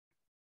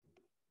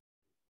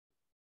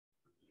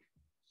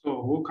So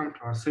welcome to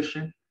our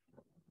session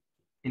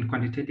in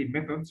quantitative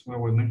methods where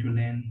we're going to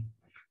learn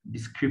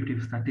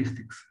descriptive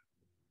statistics.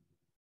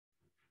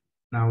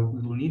 Now,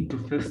 we will need to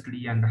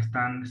firstly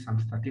understand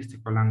some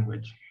statistical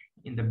language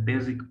in the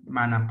basic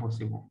manner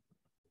possible.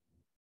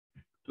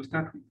 To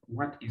start with,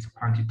 what is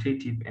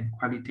quantitative and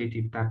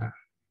qualitative data?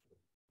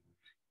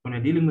 When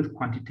we're dealing with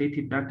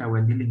quantitative data,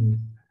 we're dealing with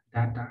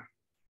data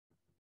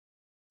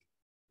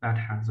that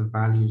has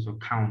values or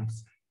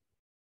counts,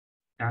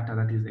 data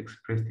that is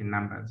expressed in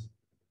numbers.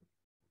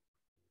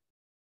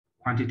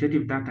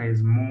 Quantitative data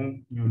is more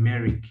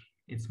numeric.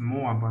 It's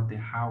more about the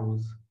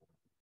hows,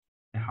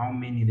 the how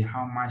many, the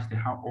how much, the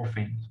how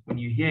often. When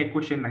you hear a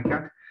question like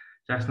that,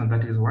 just know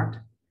that is what?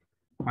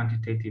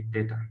 Quantitative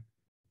data.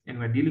 And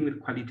we're dealing with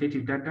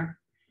qualitative data,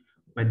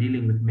 we're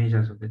dealing with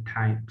measures of the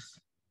types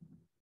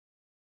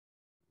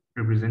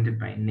represented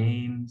by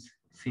names,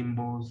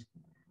 symbols,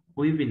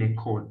 or even a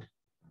code.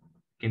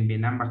 It can be a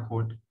number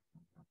code,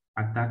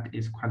 but that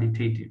is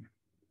qualitative.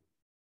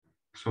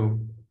 So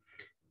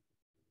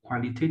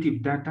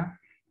qualitative data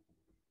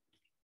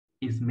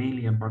is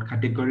mainly about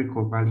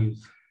categorical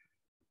values.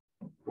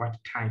 What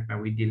type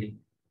are we dealing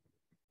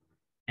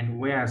with? And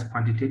whereas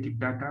quantitative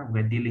data,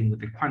 we're dealing with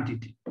the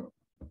quantity.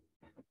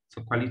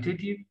 So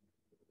qualitative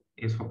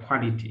is for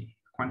quality,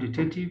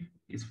 quantitative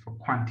is for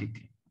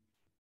quantity.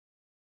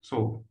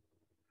 So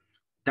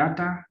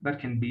data that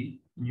can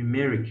be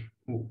numeric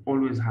will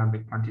always have a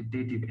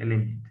quantitative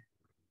element.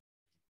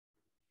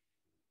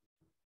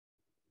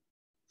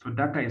 So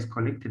data is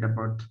collected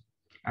about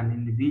an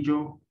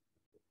individual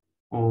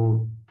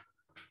or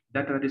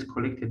data that is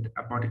collected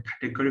about a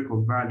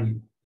categorical value.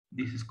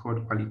 This is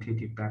called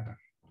qualitative data.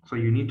 So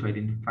you need to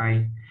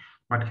identify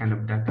what kind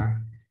of data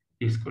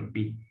this could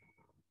be.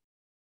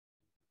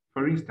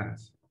 For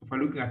instance, if we're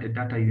looking at a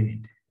data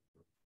unit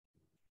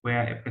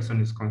where a person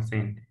is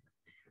concerned,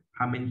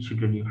 how many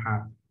children you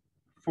have?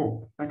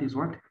 4. That is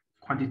what?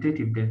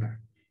 Quantitative data.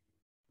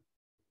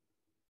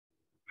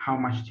 How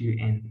much do you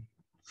earn?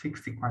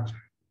 60 kwacha.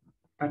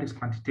 That is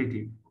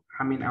quantitative.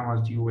 How many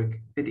hours do you work?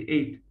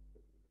 38.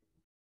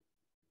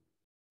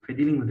 If you're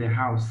dealing with a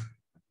house,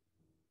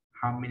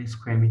 how many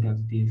square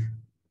meters it is?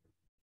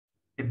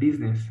 A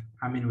business,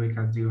 how many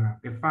workers do you have?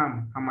 A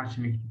farm, how much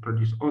milk you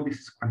produce? All this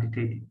is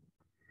quantitative.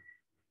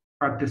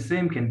 But the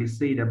same can be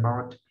said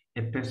about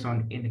a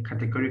person in a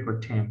categorical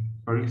term.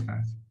 For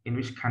instance, in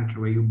which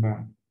country were you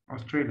born?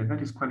 Australia,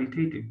 that is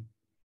qualitative.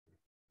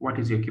 What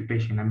is your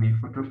occupation? I'm a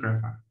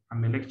photographer,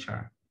 I'm a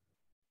lecturer.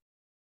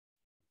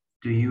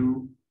 Do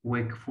you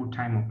work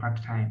full-time or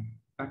part-time?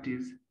 That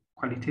is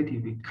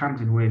qualitative. It comes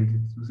in words.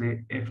 It's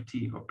say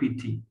FT or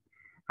PT.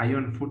 Are you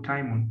on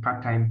full-time or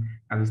part-time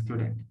as a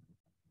student?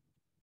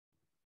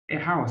 A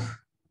house,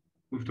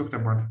 we've talked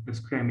about the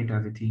square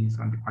meters it is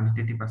on the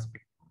quantitative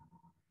aspect,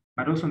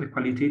 but also on the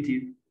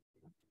qualitative,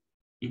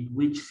 in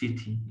which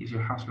city is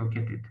your house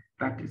located?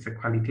 That is a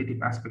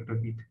qualitative aspect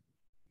of it.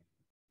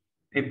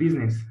 A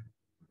business,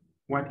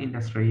 what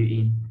industry are you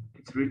in?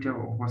 It's retail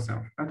or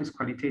wholesale. That is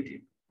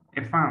qualitative.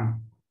 A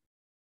farm,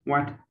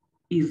 what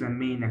is the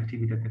main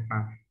activity at the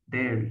farm?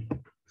 Dairy.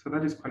 So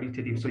that is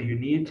qualitative. So you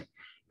need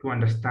to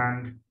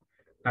understand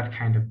that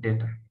kind of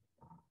data.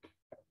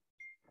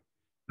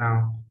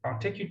 Now, I'll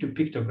take you to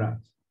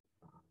pictograms.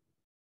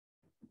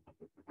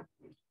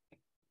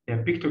 There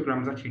are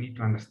pictograms that you need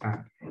to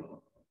understand.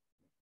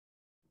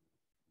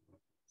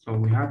 So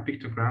we have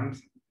pictograms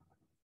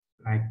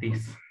like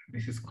this.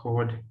 This is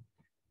called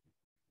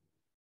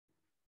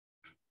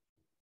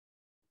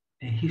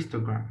a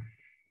histogram.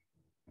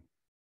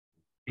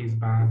 These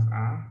bars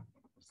are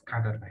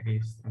scattered like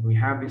this. And we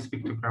have this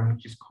pictogram,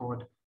 which is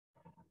called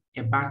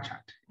a bar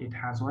chart. It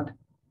has what?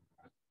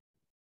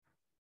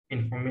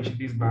 Information.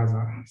 These bars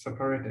are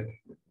separated.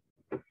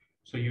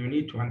 So you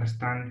need to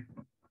understand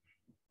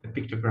the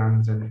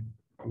pictograms and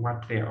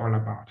what they're all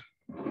about.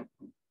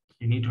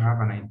 You need to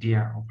have an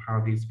idea of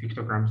how these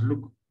pictograms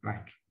look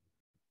like.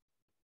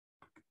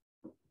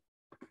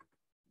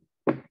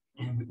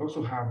 And we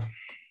also have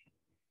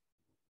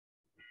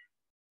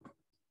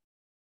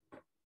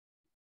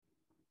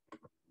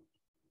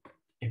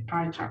a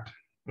pie chart,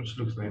 which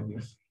looks like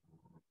this.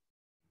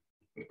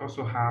 We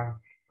also have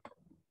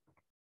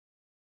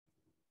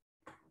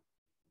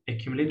a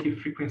cumulative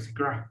frequency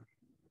graph,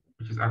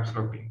 which is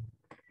upsloping.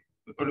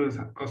 We always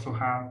also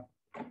have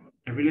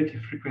a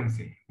relative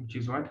frequency, which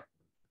is what?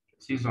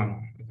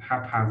 Seasonal, it's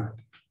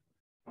haphazard.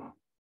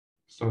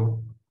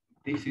 So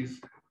this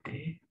is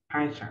a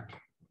pie chart.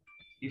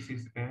 This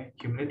is a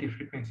cumulative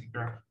frequency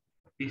graph.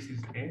 This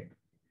is a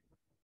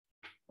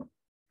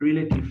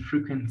relative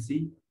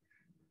frequency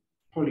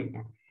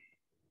polygon.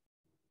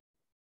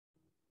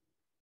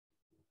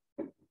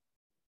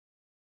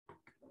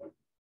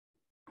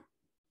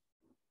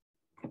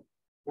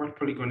 What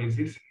polygon is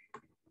this?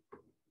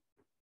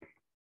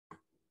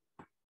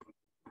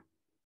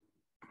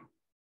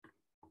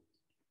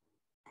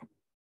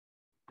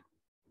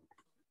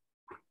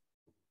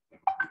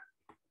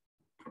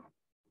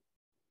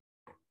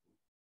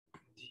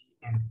 D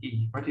and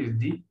E. What is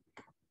D?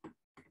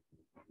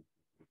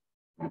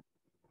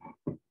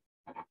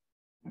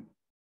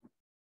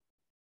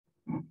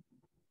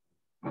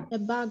 A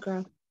bar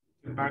graph.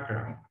 A bar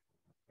graph.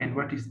 And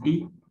what is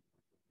E?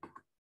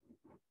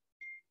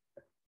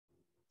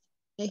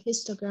 A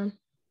histogram.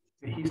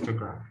 A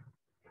histogram.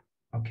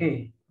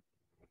 Okay.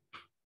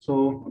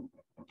 So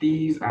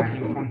these are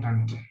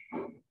important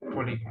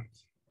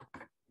polygons.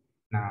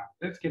 Now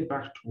let's get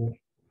back to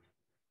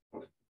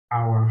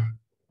our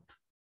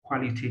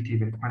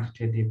qualitative and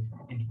quantitative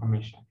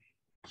information.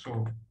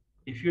 So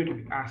if you were to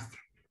be asked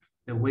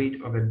the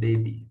weight of a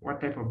baby,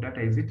 what type of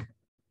data is it?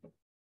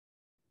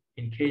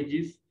 In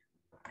kgs,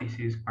 this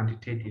is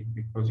quantitative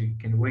because you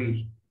can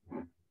weigh.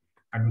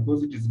 And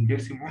because it is in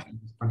decimal,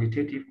 it is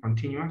quantitative,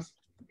 continuous,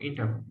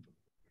 interval.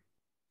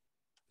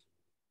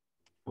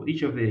 For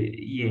each of the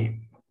year,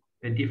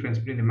 the difference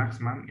between the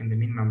maximum and the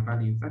minimum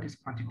values, that is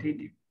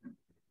quantitative.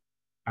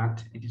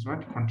 But it is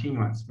what?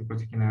 Continuous,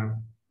 because you can have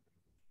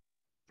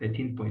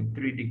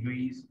 13.3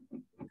 degrees.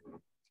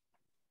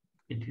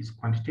 It is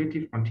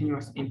quantitative,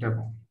 continuous,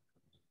 interval.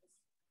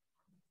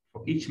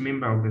 For each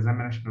member of the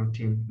Zambia national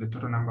team, the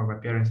total number of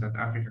appearances at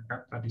Africa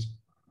Cup, that is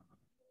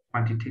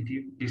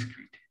quantitative,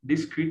 discrete.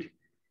 Discrete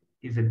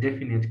is a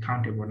definite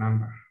countable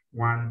number.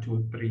 1,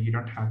 2, 3. You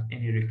don't have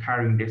any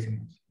recurring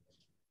decimals.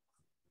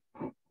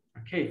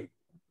 Okay,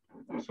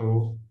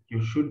 so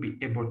you should be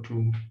able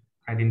to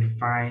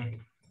identify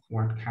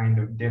what kind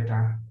of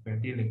data we're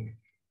dealing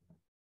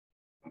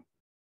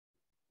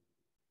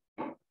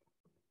with.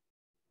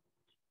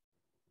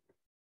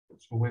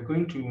 So we're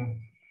going to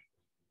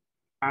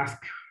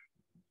ask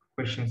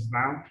questions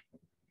now.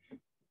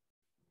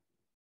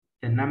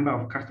 The number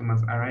of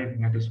customers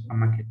arriving at the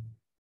supermarket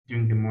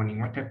during the morning.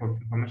 What type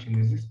of information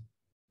is this?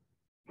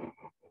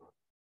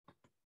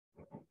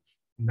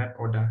 In that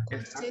order,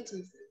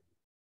 Quantitative.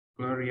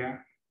 Gloria,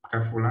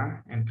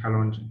 Kafula, and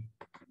Kalonji.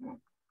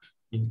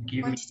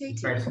 Give me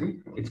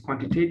precisely. It's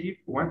quantitative.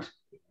 What?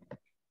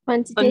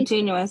 Quantitative.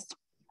 Continuous.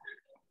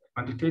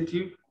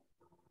 Quantitative.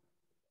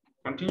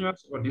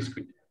 Continuous or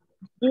discrete?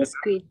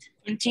 Discrete.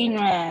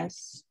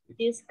 Continuous.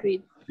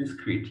 Discrete.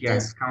 Discrete,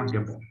 yes,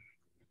 countable.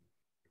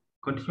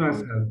 Continuous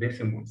has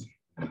decimals.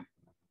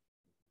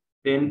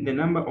 Then the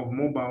number of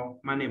mobile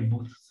money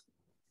booths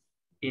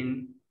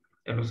in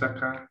a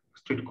Lusaka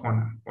street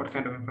corner. What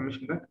kind of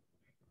information is that?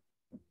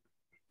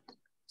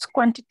 It's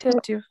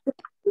quantitative.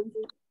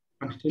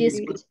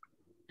 Quantitative. Discrete.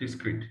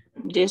 Discrete.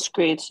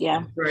 Discrete,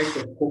 yeah. The price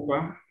of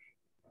copper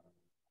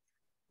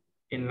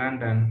in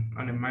London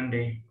on a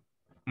Monday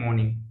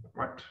morning.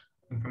 What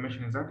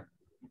information is that?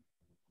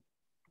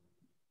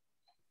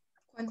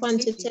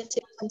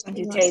 Quantitative.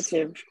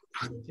 Quantitative.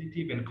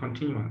 Quantitative and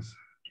continuous.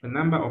 The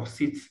number of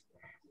seats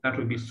that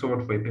will be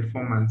sold for a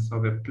performance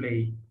of a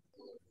play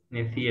in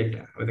a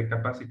theater with a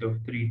capacity of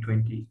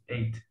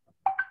 328.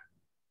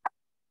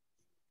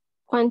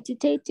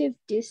 Quantitative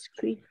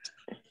discrete.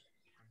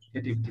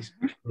 Quantitative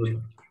discrete.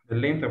 The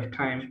length of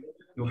time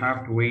you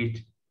have to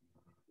wait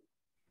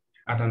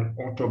at an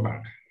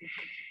autobank.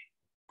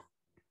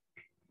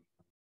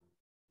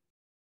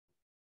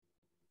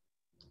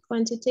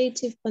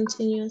 Quantitative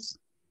continuous.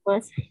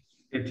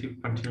 Quantitative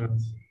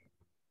continuous.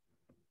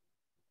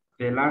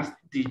 The last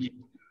digit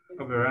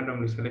of a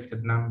randomly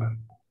selected number.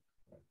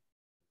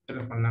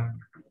 Telephone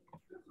number.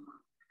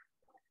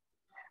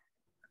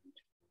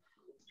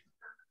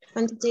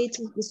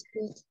 Quantitative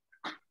discrete.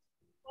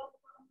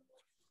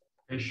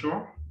 Are you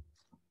sure?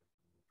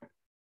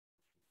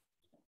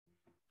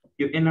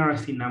 Your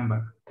NRC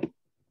number.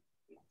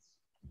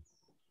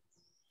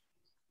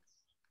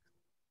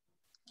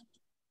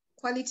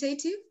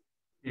 Qualitative?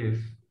 Yes.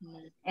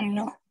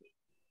 No.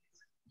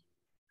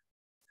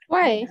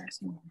 Why?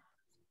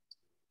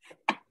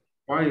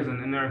 Why is an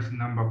NRC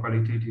number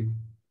qualitative?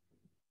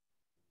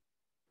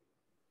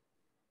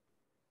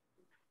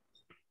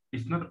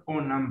 It's not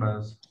all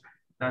numbers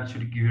that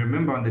should give.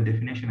 Remember on the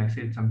definition I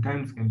said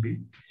sometimes can be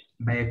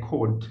by a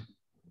code.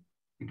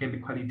 It can be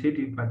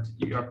qualitative, but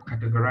you are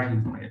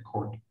categorized by a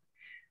code.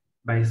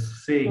 By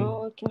saying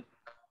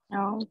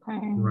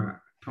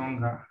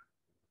Tonga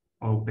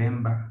or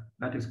Bemba,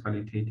 that is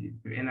qualitative.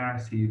 Your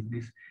NRC is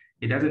this.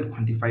 It doesn't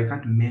quantify, you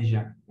can't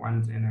measure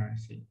one's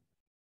NRC.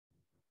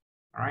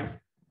 All right.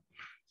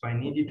 So I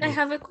need you to. I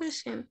have a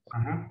question.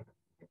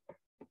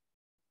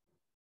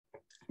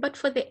 But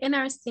for the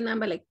NRC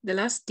number, like the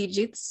last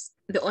digits,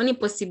 the only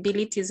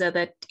possibilities are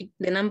that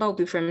the number will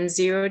be from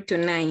 0 to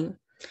 9.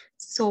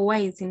 So why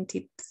isn't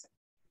it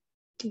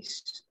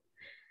this?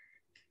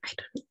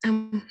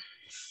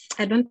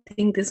 I don't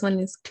think this one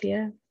is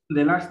clear.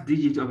 The last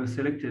digit of a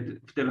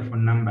selected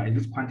telephone number,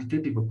 is it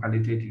quantitative or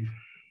qualitative?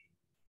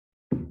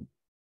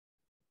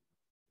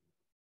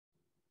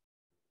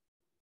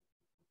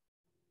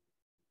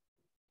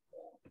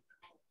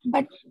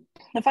 But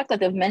the fact that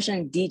they've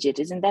mentioned digit,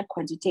 isn't that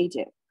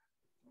quantitative?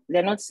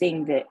 They're not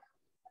saying the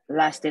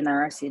last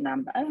NRC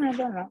number. I don't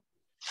know.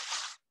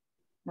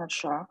 Not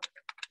sure.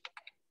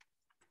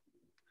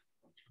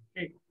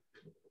 Okay.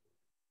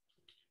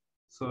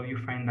 So you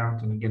find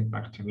out and get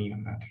back to me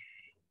on that.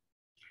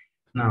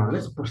 Now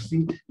let's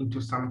proceed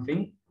into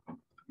something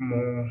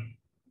more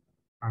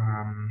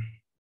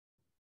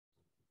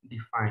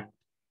defined.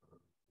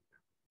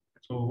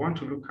 So we want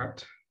to look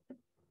at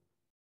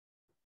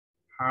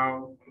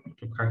how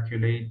to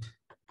calculate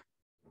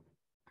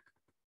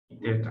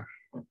data.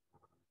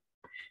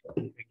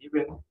 If you're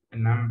given a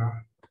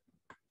number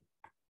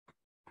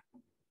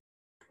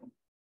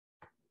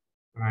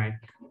like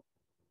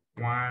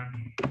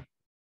 1,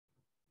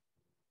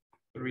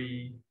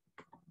 3,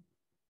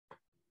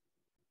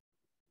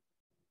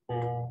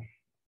 4,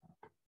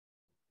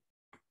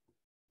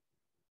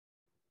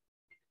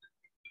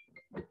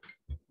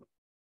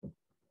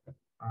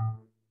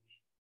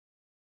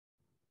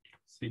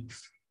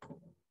 6,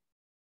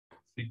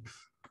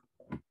 6,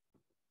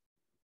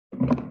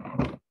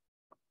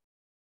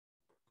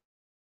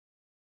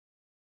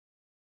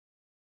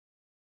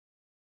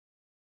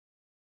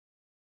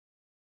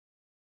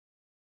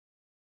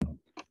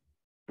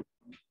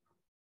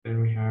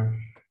 then we have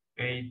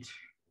 8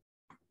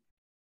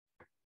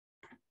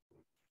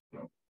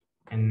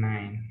 and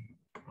 9.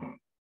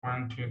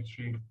 1, 2,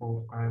 3,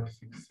 4, 5,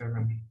 6,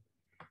 7.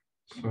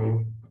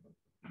 So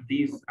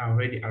these are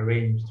already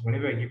arranged.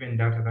 Whenever you're given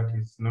data that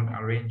is not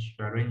arranged,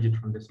 you arrange it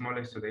from the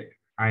smallest to the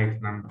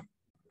highest number.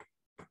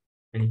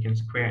 Then you can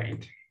square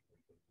it.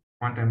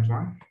 1 times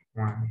 1,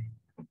 1.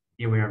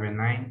 Here we have a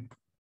 9.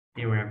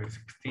 Here we have a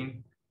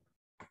 16.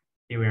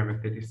 Here we have a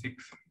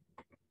 36.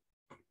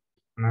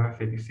 Another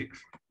 36.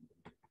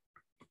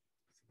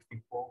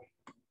 64.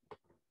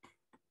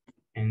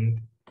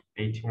 And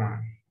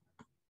 81.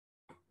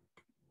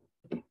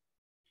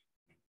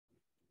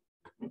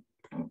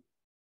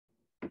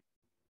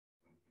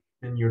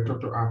 Then your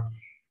total up.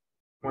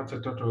 What's the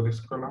total of this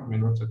column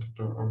and what's the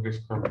total of this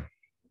column?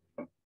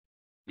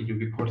 It will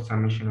be called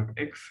summation of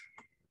x,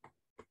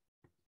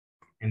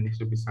 and this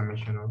will be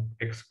summation of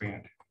x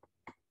squared.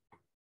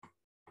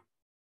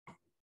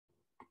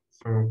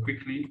 So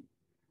quickly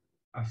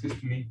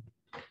assist me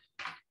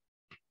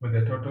with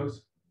the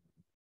totals.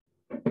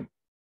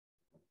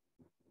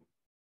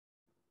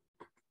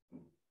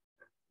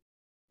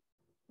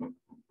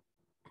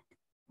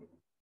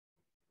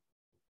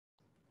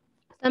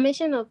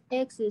 Summation of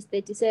x is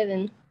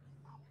 37.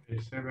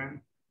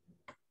 37,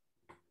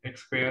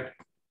 x squared,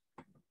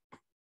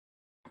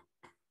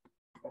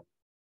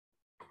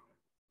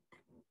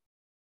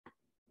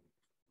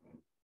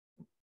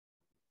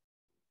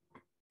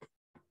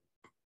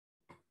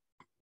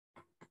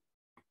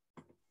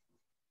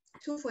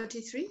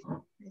 243,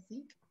 I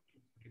think.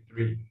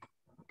 3.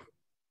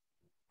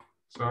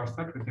 So I'll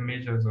start with the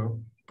measures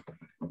of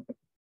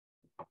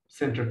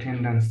central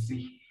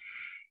tendency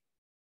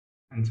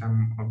and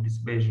some of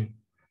dispersion.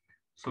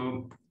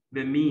 So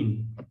the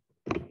mean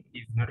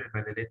is noted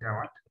by the letter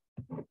what?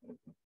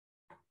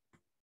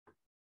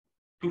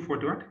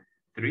 240 what?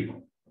 3.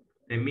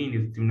 The mean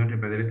is denoted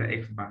by the letter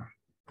x bar.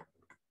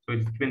 So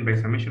it's given by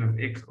summation of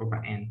x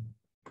over n.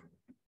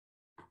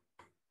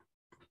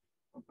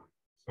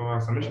 So our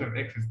summation of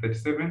x is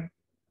 37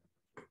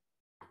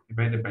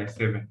 divided by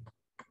 7.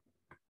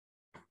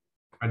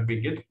 What we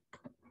get?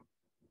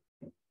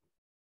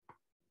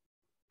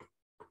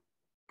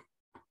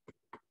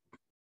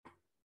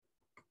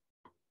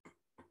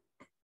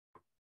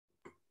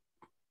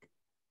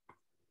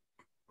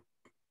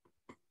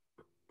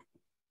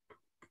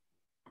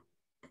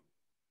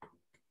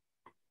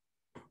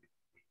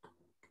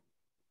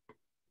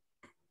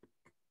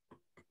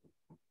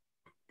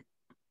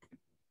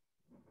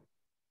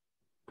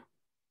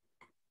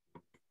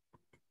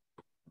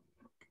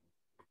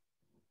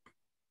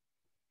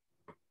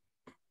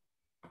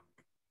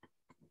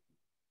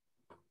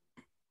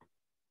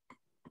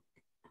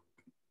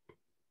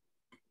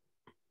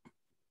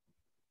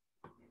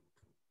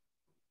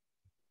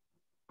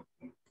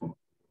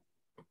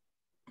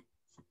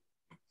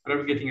 What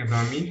are we getting as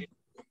our mean?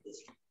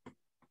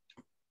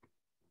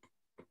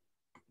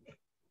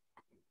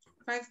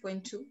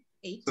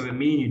 5.28. So the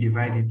mean you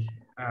divide it,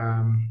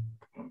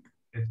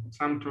 the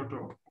sum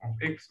total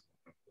of x.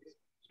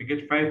 So you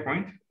get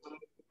 5.28.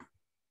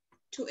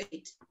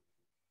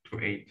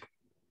 28.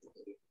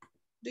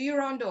 Do you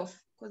round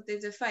off? Because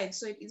there's a 5.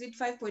 So is it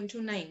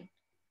 5.29?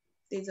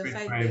 There's a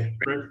 5 there.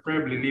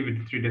 Probably leave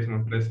it 3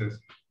 decimal places.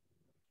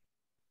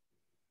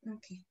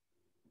 Okay.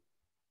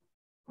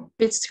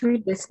 It's 3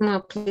 decimal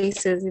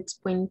places, it's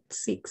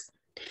 0.6.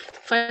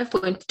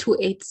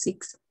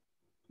 5.286.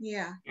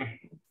 Yeah.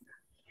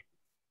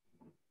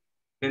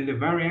 Then the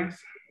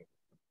variance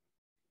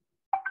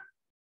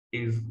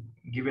is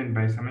given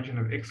by summation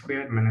of x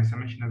squared minus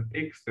summation of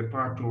x, the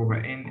power 2 over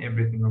n,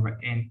 everything over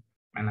n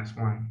minus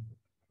 1.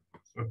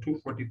 So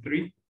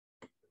 243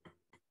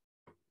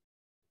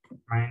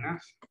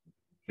 minus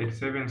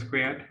 37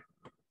 squared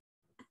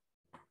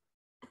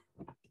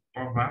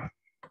over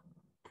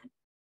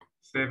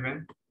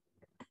 7,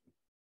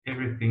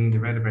 everything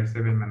divided by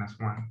 7 minus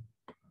 1.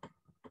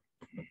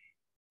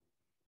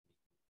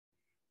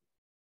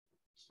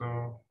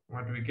 So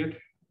what do we get?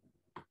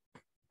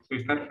 So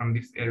we start from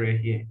this area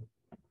here.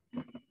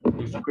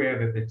 You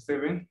square the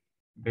 37,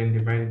 then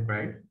divide it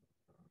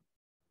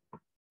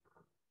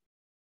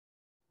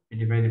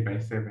by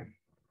 7.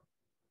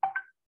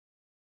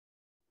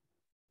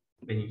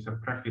 Then you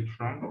subtract it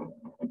from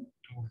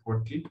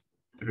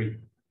 243.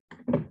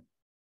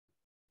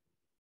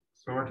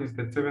 So what is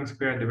the 7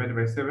 squared divided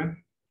by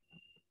 7?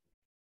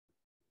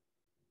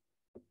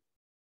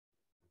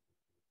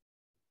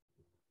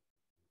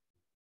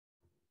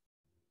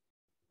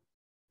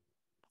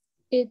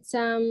 It's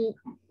no,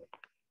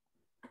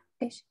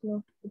 I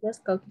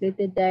just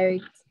calculated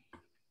direct.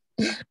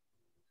 It's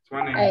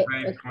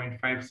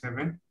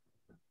 195.57.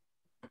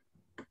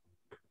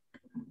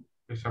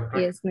 You subtract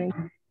Yes,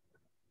 ma'am.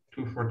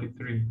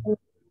 243.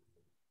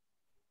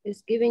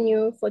 It's giving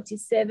you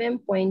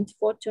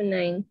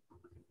 47.429.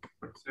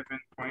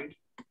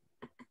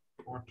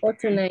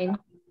 47.429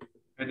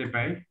 divided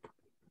by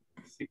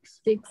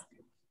 6. 6.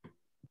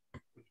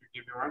 Which will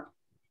give you what?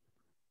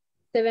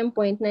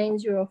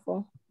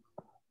 7.904.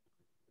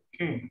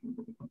 Okay,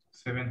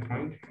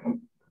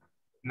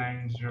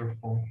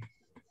 7.904.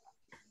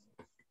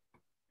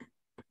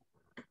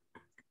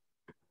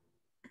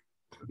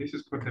 So this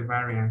is called the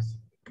variance.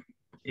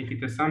 If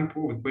it's a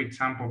sample, we call it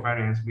sample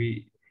variance.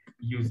 We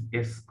use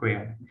S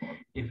squared.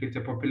 If it's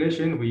a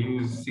population, we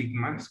use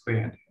sigma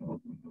squared.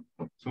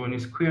 So when you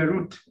square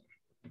root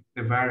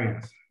the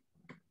variance,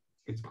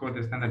 it's called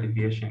the standard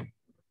deviation.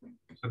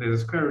 So there's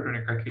a square root on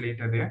a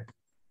calculator there,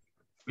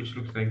 which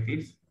looks like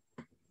this.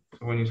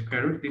 So when you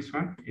square root this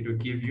one, it will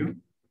give you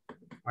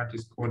what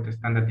is called the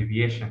standard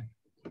deviation.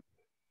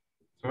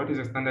 So what is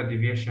the standard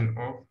deviation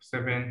of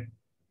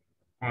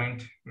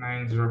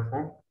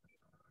 7.904?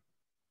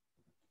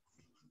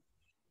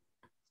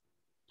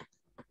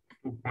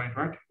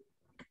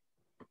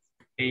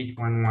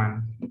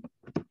 2.811.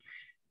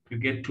 You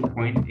get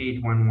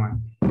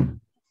 2.811.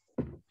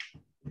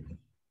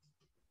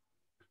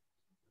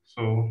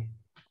 So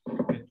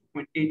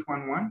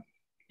 2.811,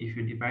 if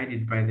you divide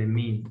it by the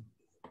mean,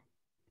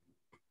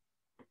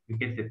 you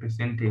get the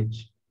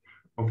percentage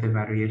of the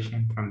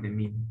variation from the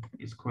mean.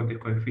 It's called the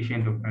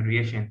coefficient of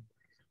variation,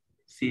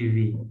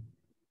 CV.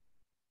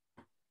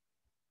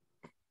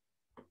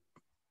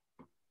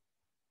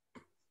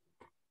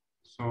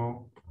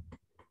 So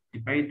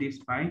divide this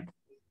by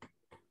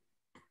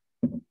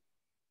the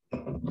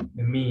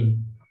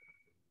mean.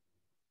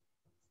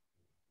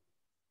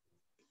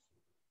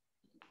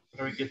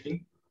 What are we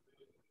getting?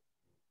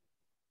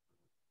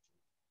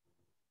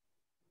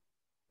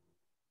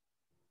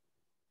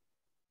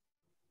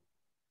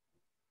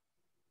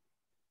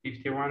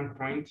 .51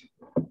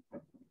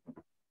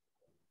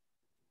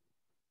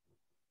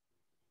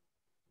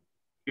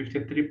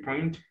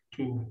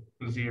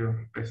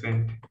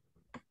 53.20%.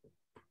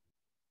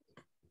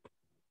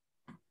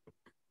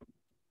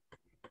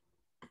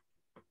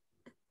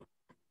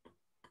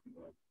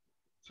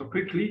 So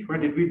quickly,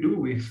 what did we do?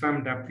 We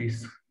summed up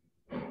this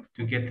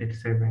to get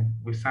 37.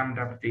 We summed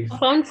up this.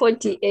 Found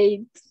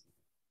 48.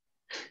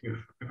 We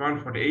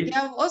found 48. We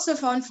have also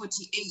found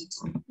 48.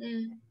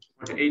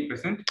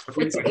 48%.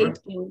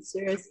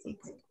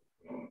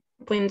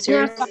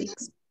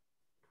 48.06.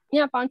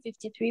 Yeah, I found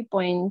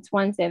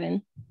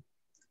 53.17.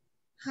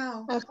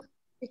 How?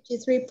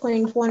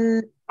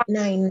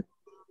 53.19.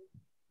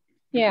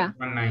 Yeah.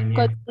 19,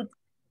 Because yeah.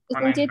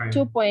 isn't it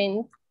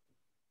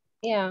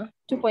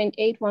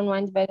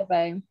 2.811 divided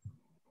by,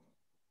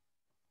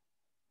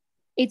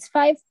 it's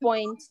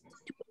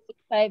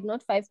 5.25,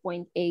 not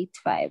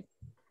 5.85.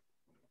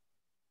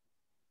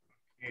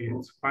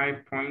 It's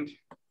 5.86.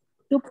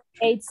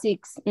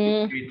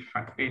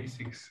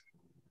 2.86.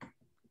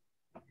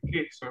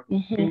 Okay, so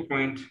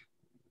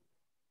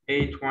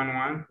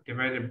 2.811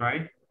 divided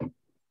by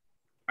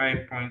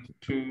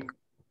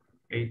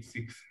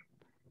 5.286,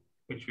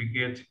 which we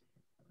get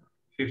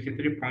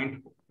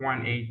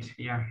 53.18.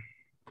 Yeah.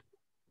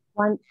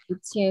 1,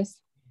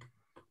 yes.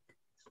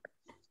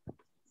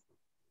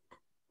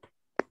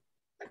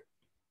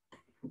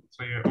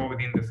 So you're all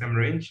within the same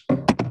range.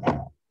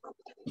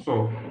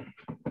 So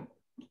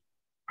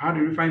how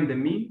do we find the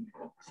mean?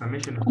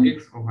 Summation of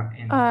x over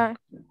n.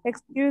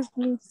 Excuse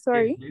me,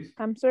 sorry. Yes,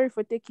 I'm sorry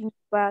for taking it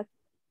back.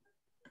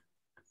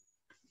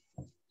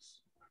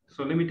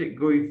 So let me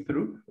go it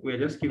through. We're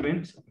just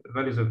given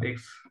values of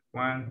x,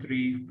 1,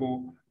 3,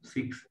 4,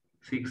 6,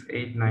 6,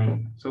 8,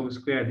 9. So we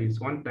square this.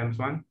 1 times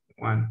 1,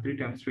 1, 3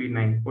 times 3,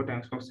 9, 4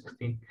 times 4,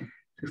 16,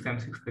 6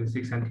 times 6,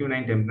 36, until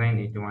 9 times 9,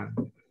 81.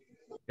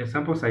 The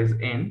sample size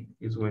n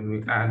is when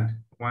we add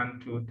 1,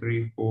 2,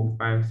 3, 4,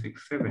 5,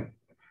 6, 7.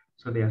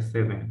 So there are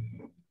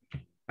 7.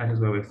 That is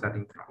where we're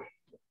starting from.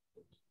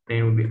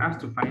 Then we'll be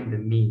asked to find the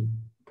mean.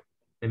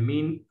 The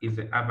mean is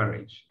the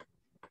average.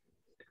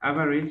 The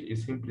average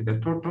is simply the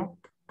total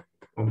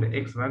of the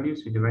x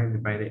values you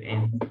divided by the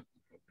n.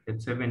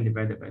 That's 7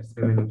 divided by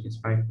 7, which is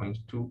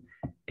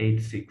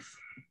 5.286.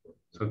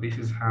 So this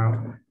is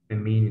how the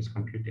mean is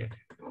computed.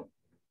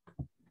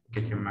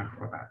 Get your mark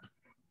for that.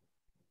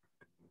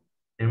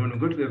 And when we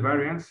go to the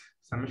variance,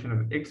 summation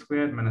of x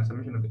squared minus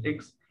summation of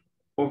x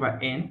over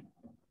n,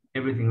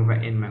 everything over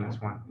n minus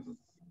 1.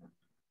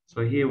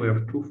 So here we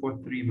have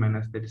 243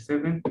 minus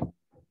 37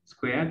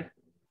 squared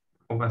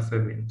over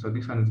 7. So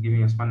this one is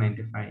giving us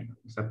 195.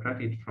 We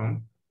subtract it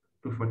from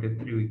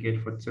 243, we get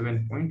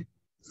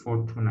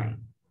 47.429.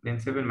 Then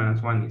 7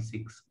 minus 1 is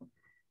 6.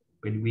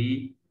 When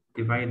we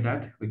divide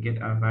that, we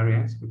get our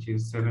variance, which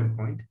is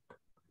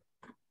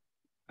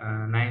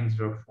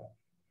 7.904.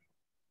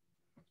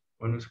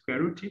 When we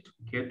square root it,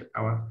 we get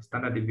our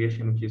standard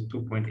deviation, which is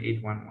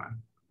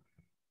 2.811.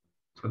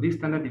 So this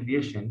standard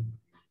deviation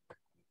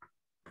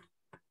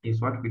is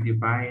what we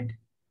divide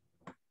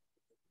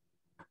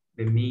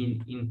the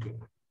mean into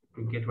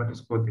to get what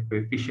is called the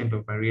coefficient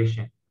of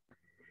variation.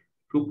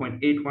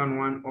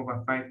 2.811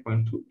 over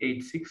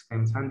 5.286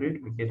 times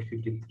 100, we get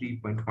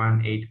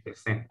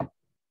 53.18%.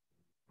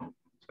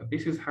 So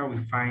this is how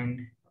we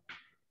find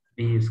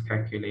these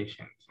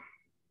calculations.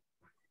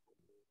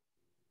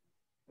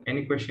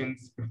 Any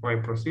questions before I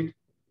proceed?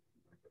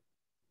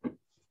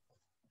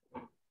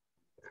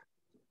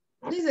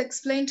 Please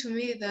explain to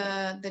me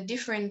the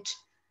different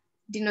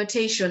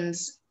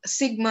denotations,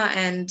 sigma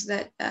and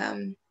that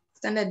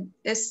standard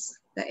S,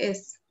 the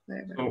S.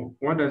 Whatever. So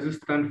what does this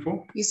stand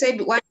for? You said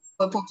one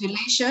for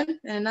population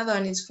and another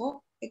one is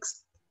for,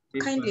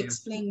 kindly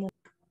explain more.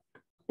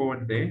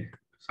 Called the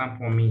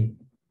sample mean.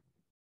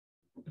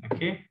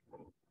 Okay,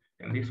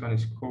 and this one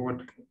is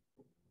called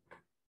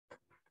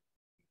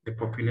the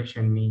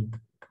population mean.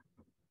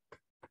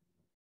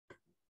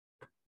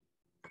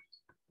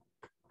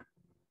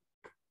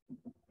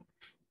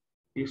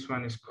 This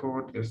one is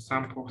called the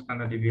sample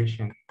standard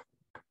deviation.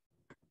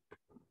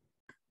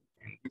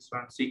 And this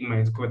one, sigma,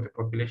 is called the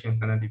population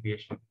standard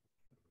deviation.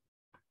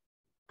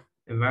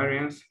 The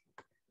variance,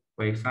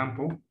 for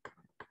example,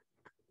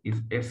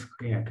 is S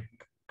squared.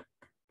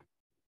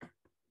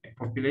 A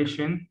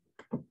population,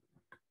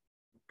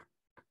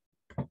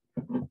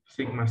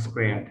 sigma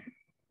squared.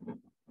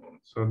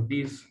 So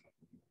these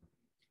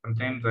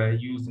sometimes are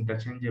used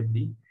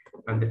interchangeably,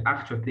 but the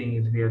actual thing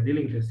is we are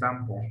dealing with a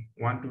sample,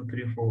 1, 2,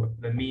 3, 4.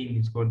 The mean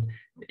is called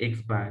the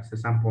X bar, it's the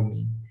sample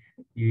mean.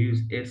 You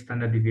use S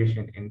standard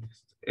deviation and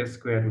S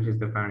squared, which is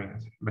the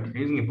variance. But if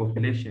you're using a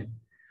population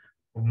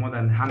of more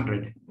than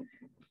 100,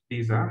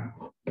 these are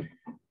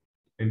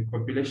the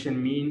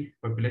population mean,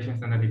 population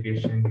standard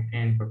deviation,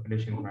 and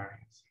population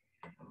variance.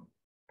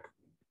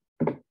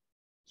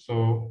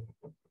 So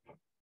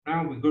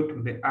now we go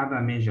to the other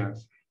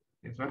measures.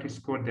 It's what is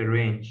called the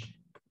range.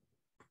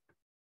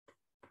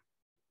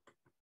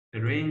 The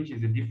range is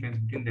the difference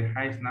between the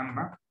highest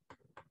number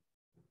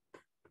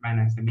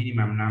minus the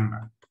minimum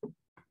number.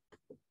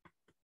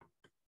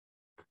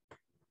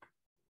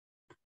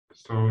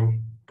 So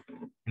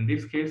in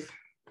this case,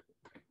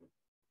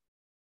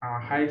 our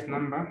highest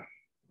number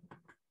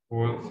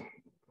was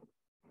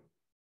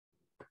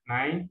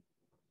 9, and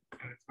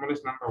the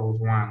smallest number was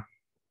 1.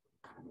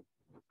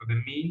 So the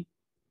mean,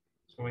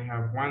 so we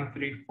have 1,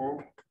 3,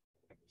 4,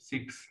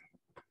 6,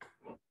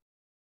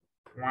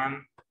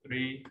 1,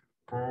 3,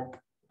 4,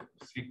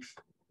 6,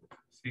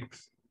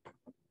 6,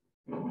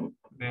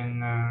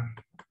 then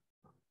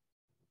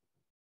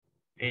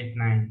 8,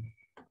 9,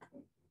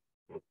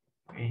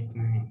 8,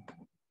 9.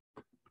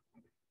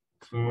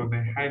 So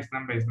the highest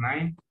number is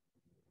 9,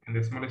 and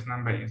the smallest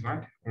number is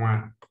what?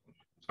 1.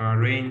 So our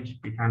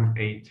range becomes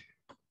 8.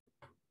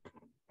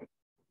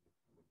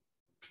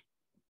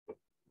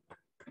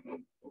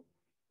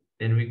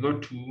 Then we go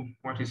to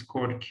what is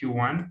called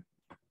Q1.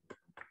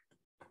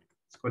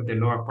 It's called the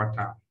lower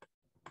quartile.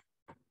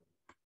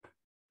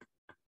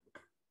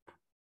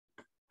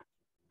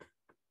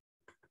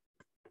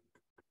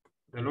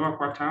 The lower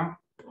quartile,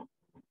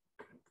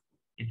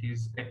 it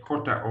is a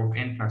quarter of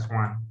n plus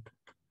 1.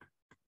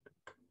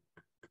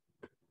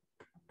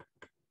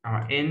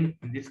 Our n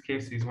in this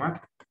case is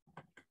what?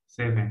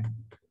 7.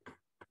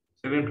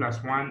 7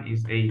 plus 1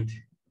 is 8.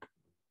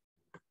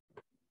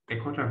 A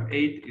quarter of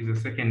 8 is the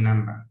second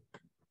number.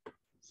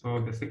 So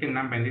the second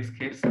number in this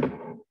case,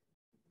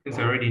 since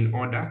already in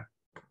order,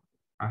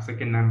 our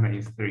second number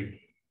is 3.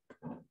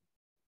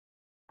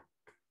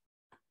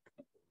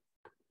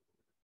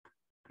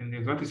 And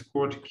there's what is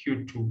called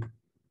Q2,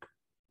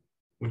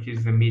 which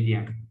is the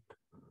median.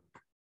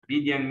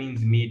 Median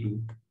means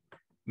middle.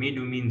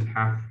 Middle means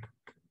half.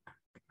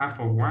 Half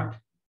of what?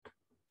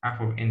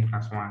 Half of n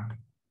plus 1.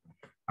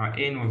 Our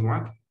n was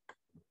what?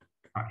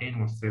 Our n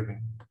was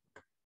 7.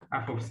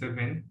 Half of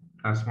 7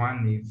 plus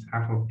 1 is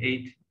half of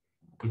 8,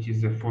 which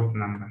is the fourth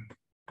number.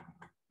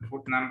 The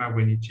fourth number,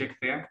 when you check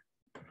there,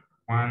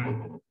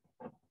 1,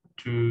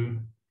 2,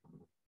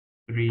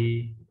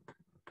 3,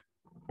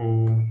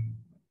 4,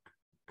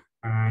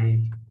 5,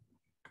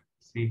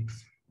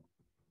 6,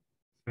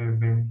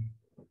 7.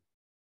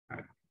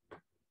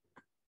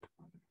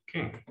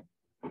 Okay.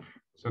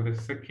 So the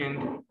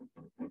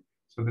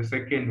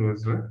second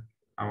was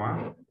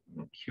our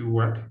Q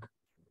what?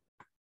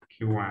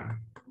 Q1.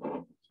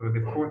 So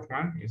the fourth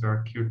one is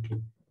our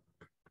Q2,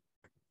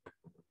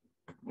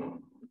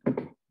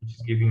 which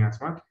is giving us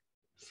what?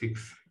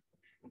 6.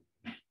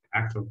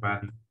 Actual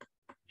value,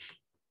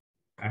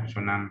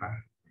 actual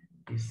number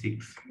is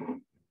 6.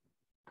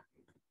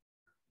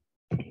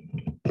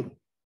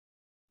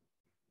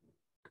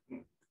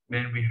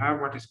 Then we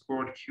have what is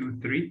called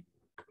Q3.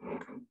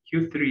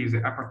 Q3 is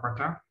the upper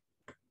quartile.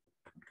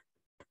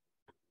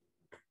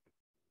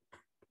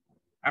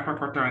 Upper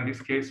quartile in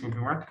this case will be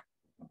what?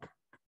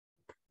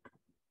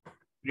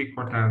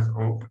 3/4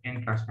 of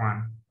n plus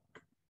 1.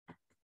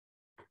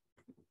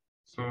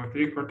 So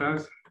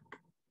 3/4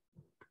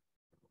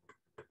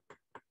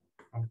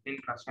 of n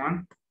plus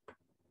 1.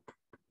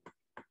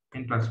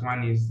 N plus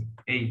 1 is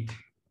 8.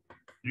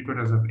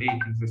 3/4 of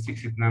 8 is the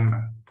 60th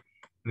number.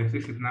 The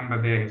 60th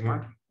number there is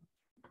what?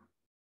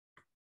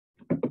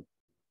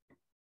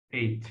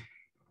 8.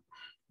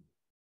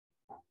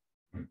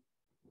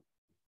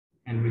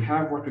 And we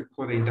have what we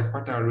call the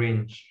interquartile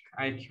range,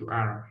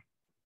 IQR.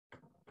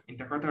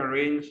 Interquartile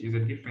range is the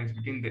difference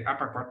between the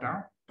upper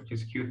quartile, which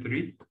is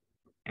Q3,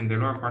 and the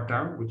lower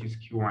quartile, which is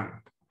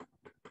Q1.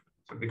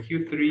 So the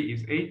Q3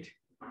 is 8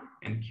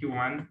 and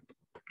Q1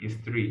 is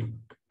 3.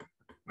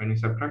 When you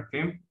subtract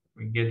them,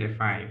 we get a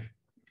 5.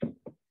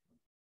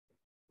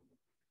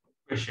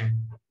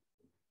 Question.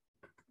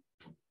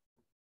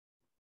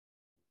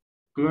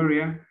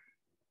 Gloria,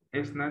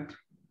 Esnat,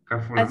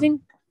 Kafula. I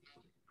think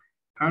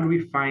How do we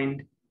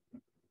find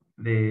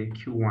the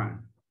Q1?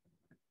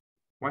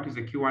 What is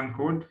the Q1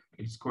 code?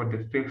 It's called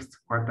the first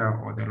quarter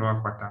or the lower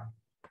quarter.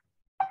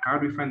 How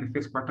do we find the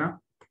first quarter?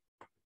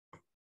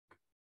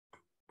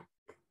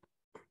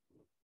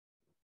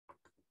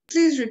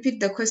 Please repeat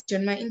the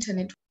question. My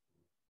internet.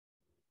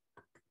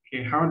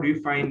 Okay, how do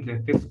you find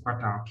the first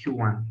quarter,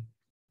 Q1?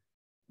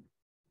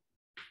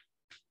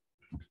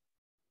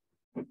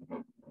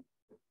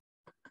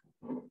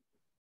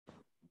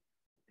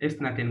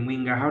 Esnat and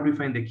Mwinga, how do you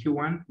find the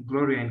Q1?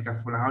 Gloria and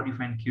Kafula, how do you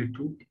find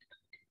Q2?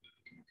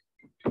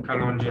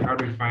 Kalonji, how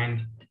do you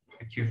find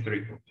the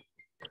Q3?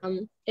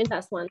 N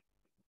plus 1.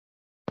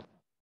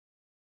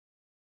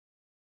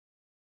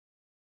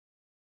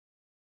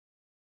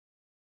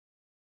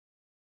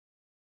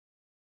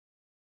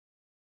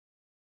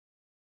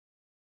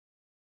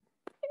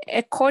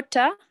 a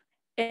quarter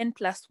n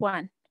plus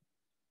 1.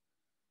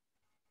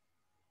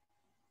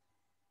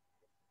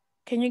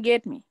 Can you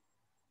get me?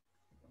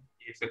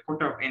 It's a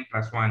quarter of n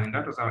plus 1, and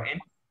that was our n.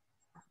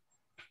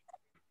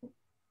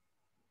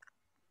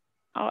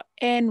 Our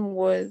n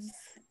was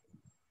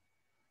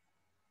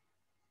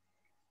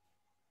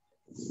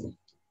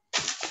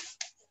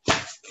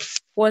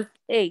was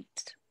 8.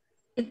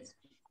 It's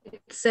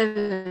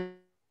 7.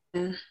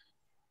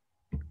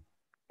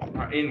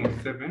 Our n was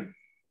 7.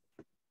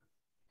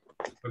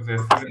 Because there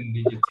are 7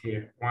 digits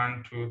here.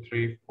 1, 2,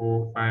 3,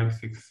 4, 5,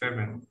 6,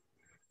 7.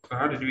 So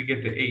how did we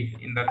get the 8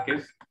 in that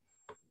case?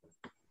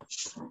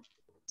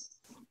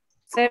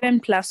 7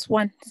 plus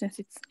 1, since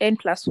it's n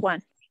plus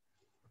 1.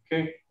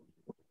 Okay.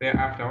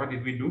 Thereafter, what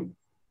did we do?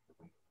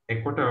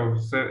 A quarter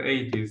of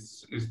 8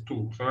 is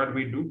 2. So what do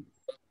we do?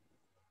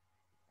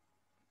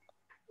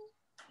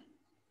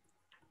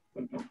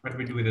 What do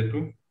we do with the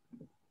 2?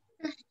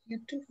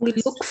 We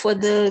look for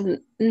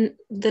the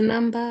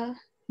number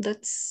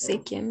that's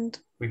second.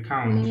 We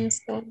count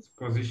So,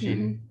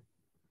 position.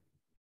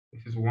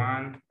 This is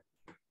 1,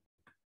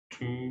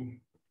 2,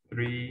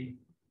 3,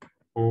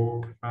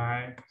 4,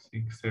 5,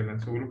 6, 7.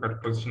 So we look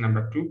at position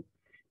number 2.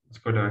 It's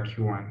called our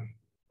Q1.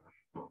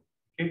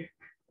 Okay.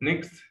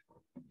 Next,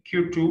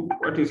 Q2.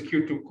 What is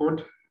Q2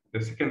 called?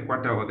 The second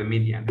quarter or the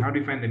median. How do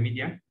you find the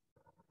median?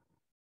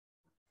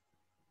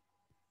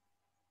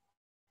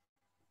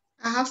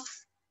 Half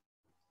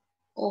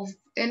of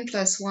n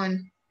plus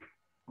 1.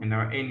 And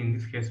our n in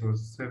this case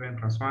was 7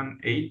 plus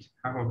 1, 8.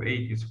 Half of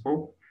 8 is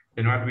 4.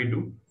 Then what do we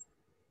do?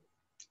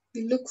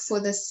 We look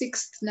for the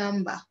 6th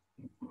number.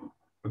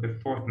 For the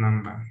 4th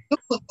number.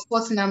 Look for the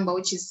 4th number,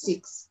 which is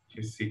 6.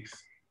 Which is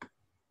 6.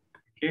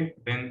 Okay,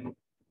 then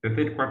the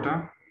 3rd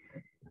quarter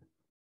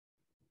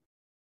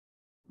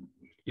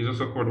is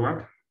also called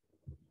what?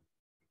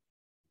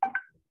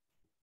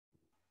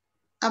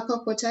 Upper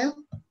quartile.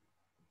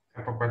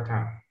 Upper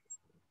quartile.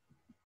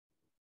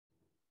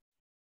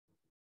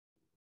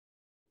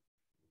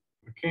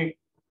 Okay,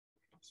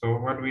 so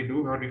what do we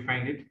do? How do we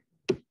find it?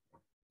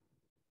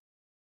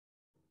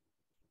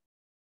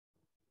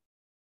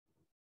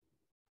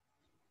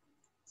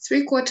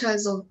 Three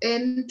quarters of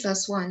n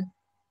plus 1.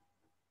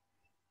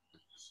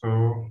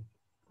 So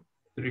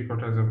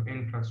 3/4 of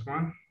n plus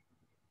 1.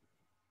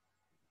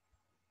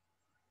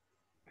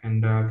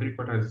 And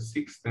 3/4 is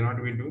 6. Then what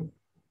do we do?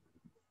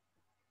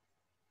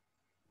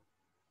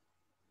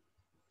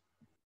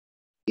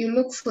 You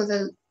look for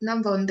the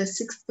number on the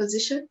 6th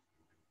position.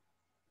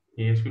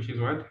 Yes, which is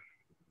what?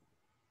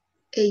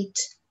 8.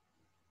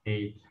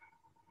 8.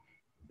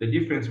 The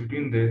difference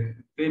between the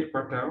 3rd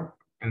quartile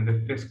and the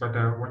 1st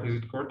quartile, what is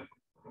it called?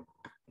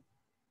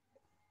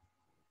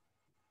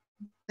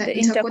 The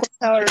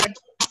interquartile range.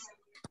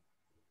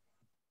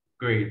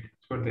 Great.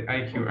 It's called the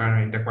IQR,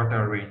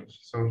 interquartile range.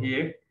 So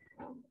here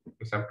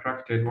we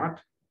subtracted what?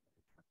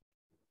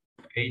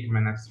 8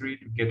 minus 3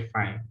 to get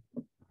 5.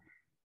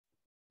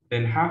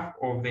 Then half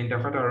of the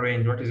interquartile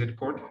range, what is it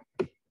called?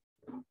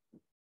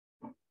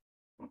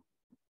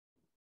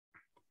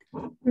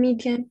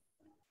 median.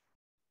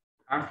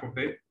 Half of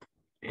the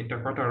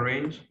interquartile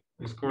range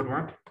is called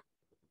what?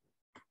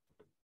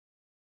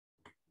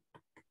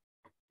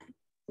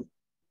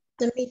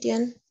 The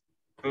median.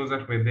 Those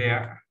that were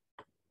there,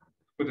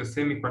 put the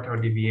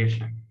semi-quartile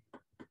deviation.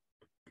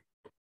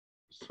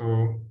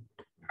 So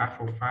half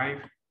of 5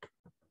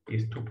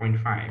 is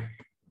 2.5.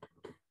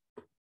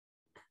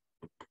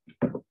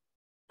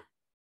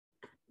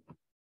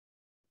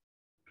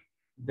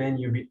 Then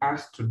you'll be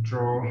asked to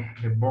draw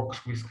the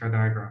box whisker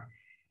diagram.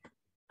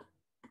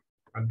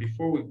 But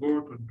before we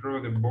go to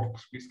draw the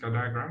box whisker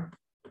diagram,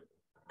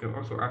 they'll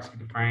also ask you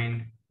to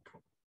find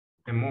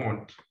the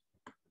mode.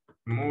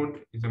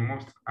 Mode is the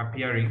most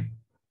appearing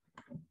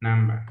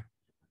number.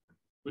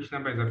 Which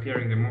number is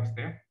appearing the most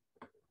there?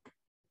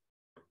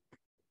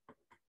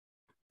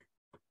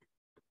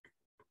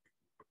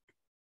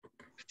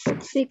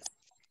 Six.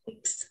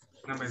 Which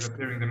number is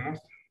appearing the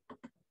most?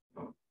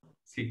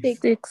 6.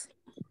 6.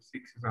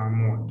 6 is our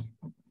mode.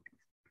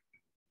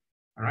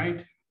 All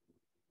right.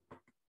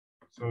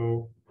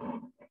 So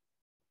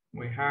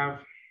we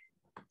have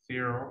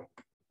 0,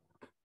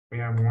 we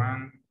have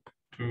 1,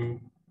 2,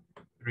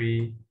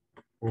 3,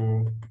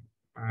 4,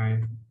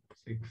 5,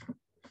 6,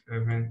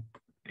 7,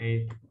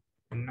 8,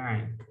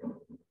 9.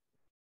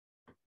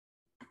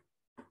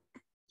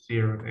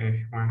 0 there if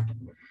you want.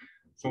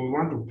 So we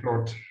want to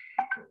plot.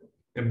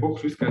 The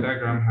box whisker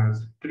diagram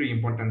has 3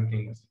 important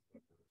things.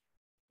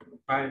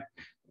 5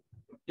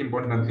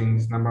 important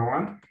things. Number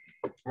 1,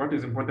 what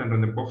is important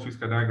on the box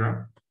whisker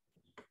diagram?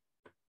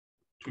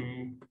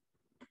 2,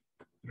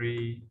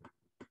 3,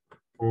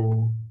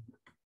 4,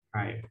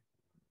 5.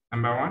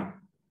 Number 1,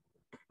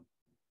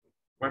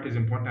 what is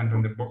important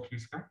on the box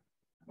whisker?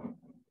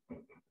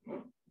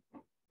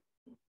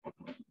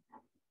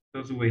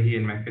 Those who were here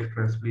in my first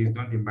class, please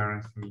don't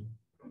embarrass me.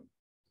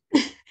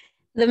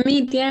 The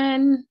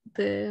median,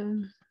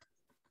 the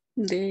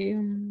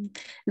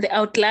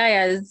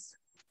outliers,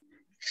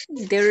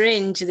 the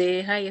range,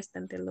 the highest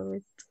and the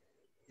lowest.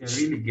 You're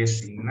really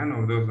guessing. None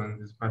of those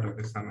ones is part of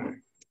the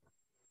summary.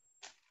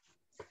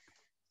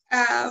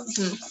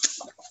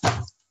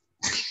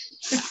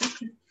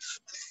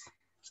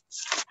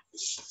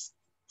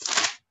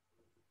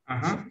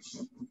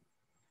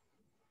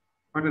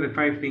 What are the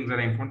 5 things that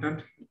are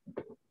important?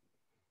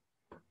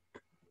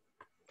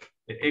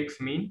 The X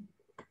mean,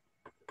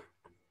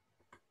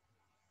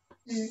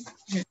 X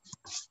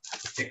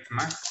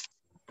max,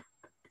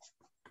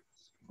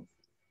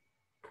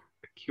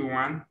 the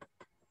Q1,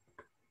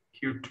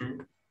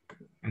 Q2,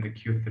 and the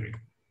Q3.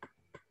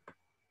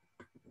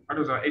 What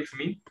does our X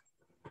mean?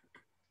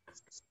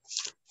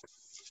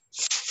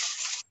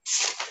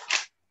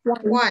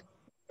 1.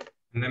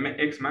 And then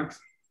X max,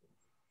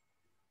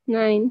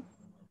 9.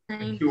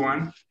 the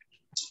Q1,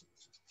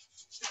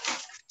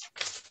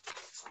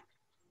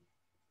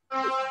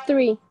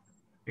 3.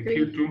 the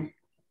Q2,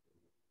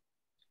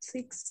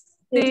 6.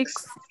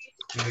 6.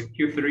 and the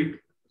Q3.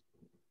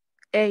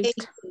 8.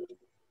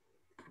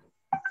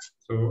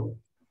 So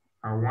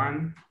our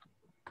 1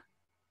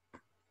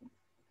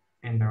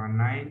 and our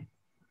 9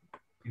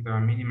 is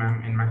our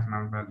minimum and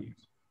maximum values.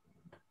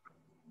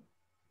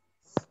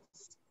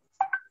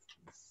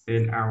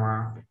 Then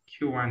our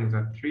Q1 is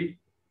at 3.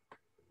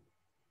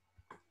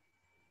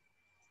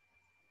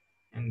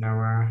 And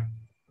our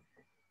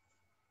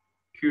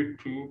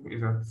Q2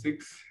 is at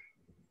 6.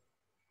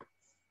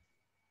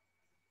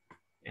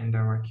 And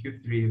our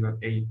Q3 is at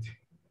 8.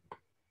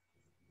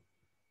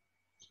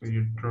 So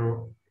you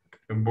draw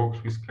the box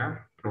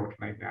whisker plot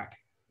like that.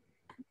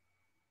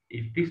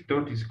 If this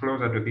dot is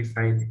closer to this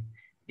side,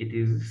 it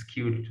is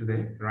skewed to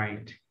the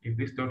right. If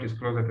this dot is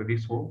closer to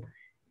this wall,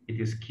 it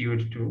is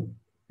skewed to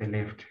the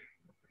left.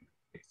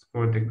 It's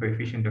called the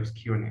coefficient of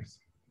skewness.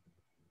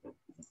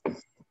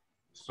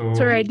 So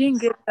Sorry, I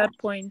didn't get that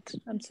point.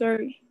 I'm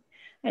sorry.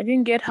 I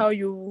didn't get how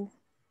you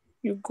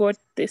got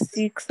the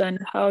 6 and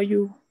how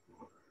you...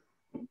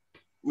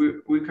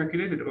 we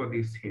calculated all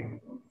this here.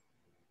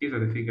 These are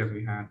the figures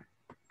we had.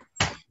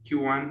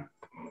 Q1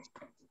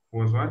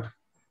 was what?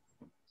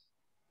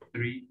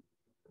 3,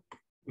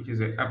 which is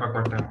the upper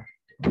quartile.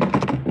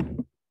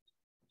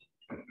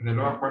 The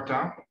lower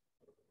quartile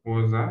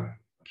was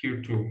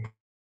Q2.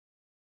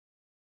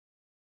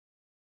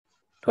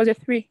 It was a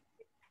 3.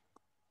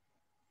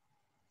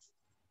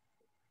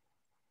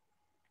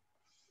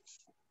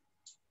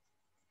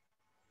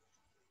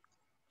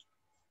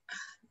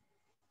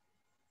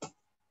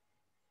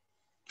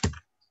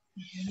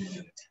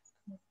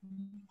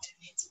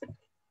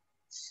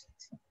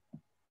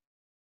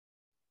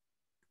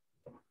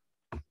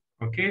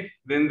 Okay,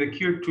 then the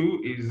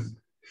Q2 is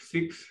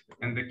 6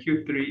 and the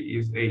Q3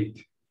 is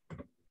 8.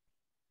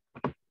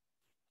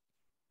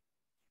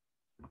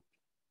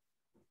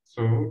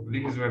 So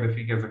this is where the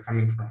figures are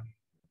coming from.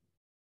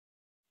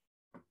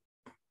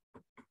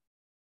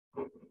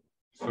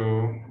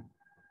 So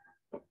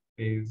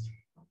is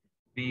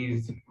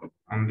these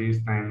on this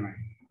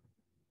timeline.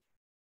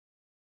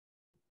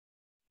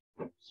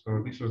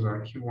 So this was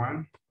our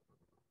Q1.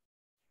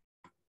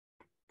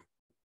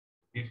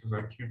 This was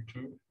our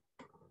Q2.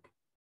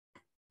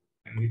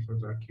 And this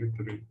was our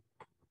Q3.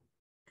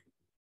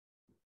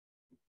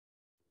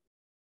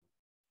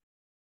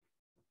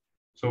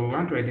 So we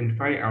want to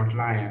identify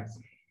outliers.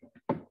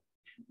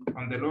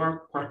 On the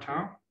lower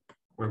quartile,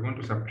 we're going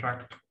to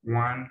subtract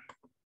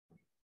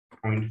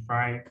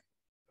 1.5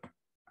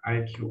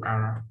 IQ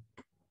error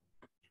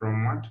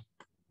from what?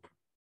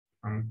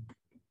 From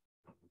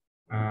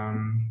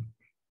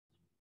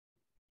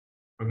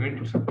we're going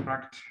to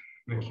subtract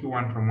the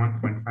Q1 from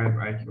 1.5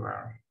 IQ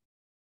error.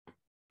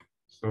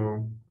 So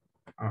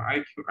our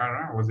IQ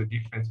error was the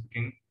difference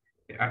between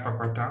the upper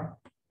quartile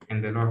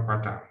and the lower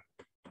quartile.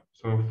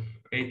 So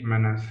 8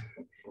 minus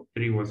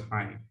 3 was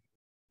 5.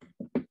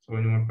 So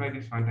when you multiply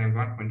this one times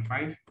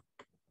 1.5,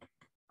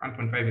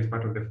 1.5 is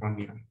part of the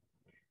formula.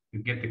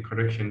 You get the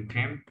correction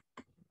term,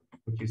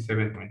 which is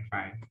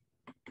 7.5.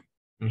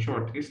 In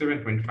short, this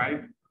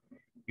 7.5,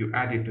 you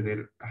add it to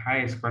the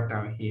highest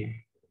quartile here,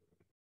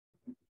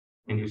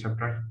 and you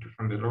subtract it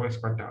from the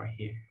lowest quartile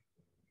here.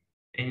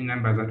 Any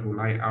numbers that will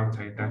lie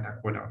outside that are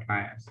called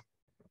outliers.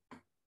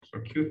 So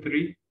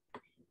Q3,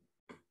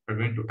 we're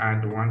going to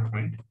add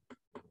 1.5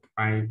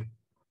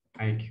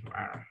 IQ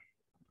error.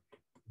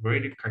 We've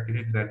already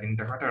calculated that in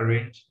the quartile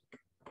range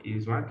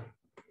is what?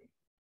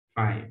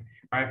 5.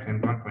 5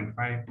 times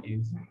 1.5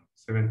 is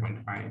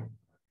 7.5.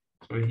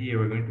 So here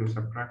we're going to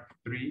subtract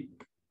 3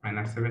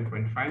 minus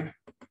 7.5,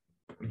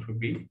 which will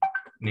be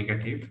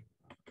negative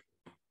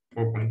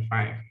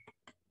 4.5.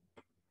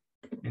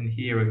 And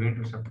here we're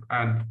going to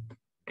add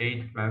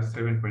 8 plus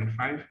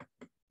 7.5,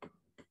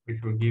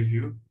 which will give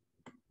you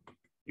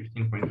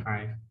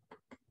 15.5.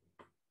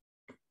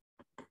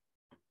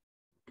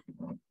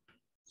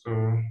 So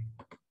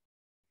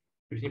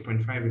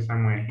 15.5 is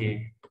somewhere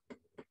here.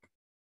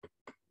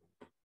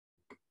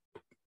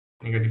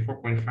 Negative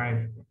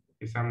 4.5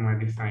 is somewhere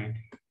this side.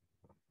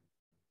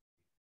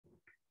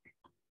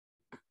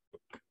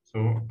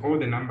 So all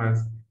the numbers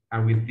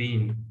are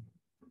within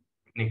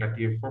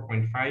negative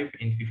 4.5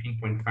 and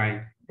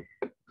 15.5.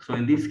 So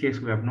in this case,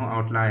 we have no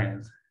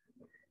outliers.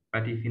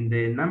 But if in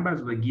the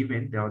numbers were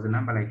given, there was a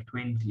number like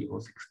 20 or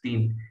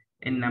 16,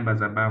 any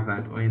numbers above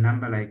that, or a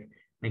number like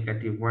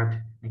negative what?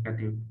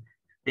 Negative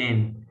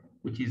 10,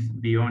 which is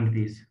beyond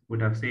this,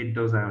 would have said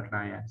those are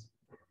outliers.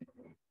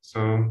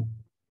 So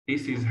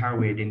this is how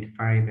we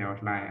identify the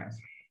outliers.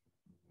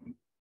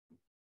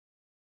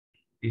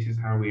 This is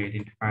how we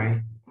identify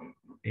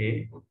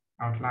the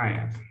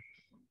outliers.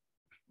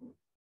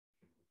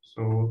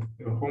 So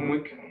your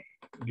homework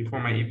before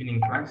my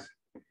evening class,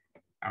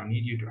 I'll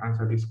need you to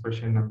answer this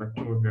question number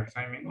 2 of your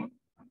assignment.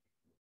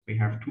 We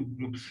have 2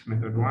 groups,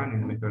 method 1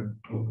 and method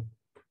 2.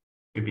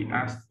 You'll be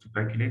asked to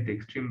calculate the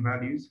extreme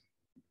values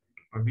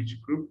of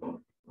each group,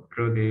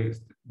 draw the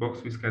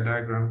box whisker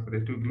diagram for the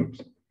 2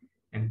 groups,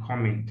 and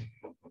comment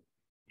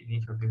in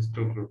each of these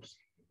 2 groups.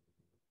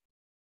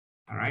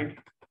 All right.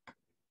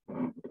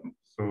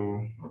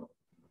 So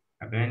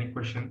are there any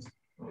questions?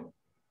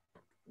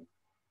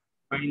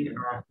 To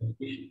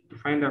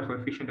find our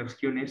coefficient of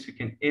skewness, you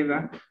can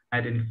either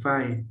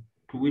identify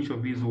to which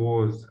of these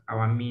walls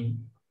our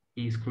mean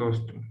is close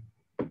to.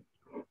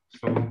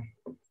 So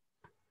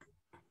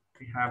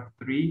we have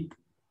 3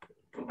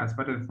 as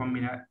part of the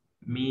formula,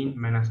 mean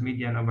minus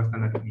median over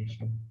standard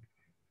deviation.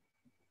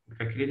 We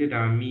calculated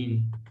our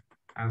mean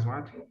as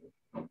what?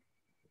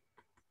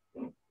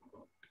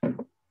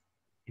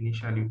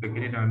 Initially, we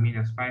calculated our mean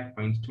as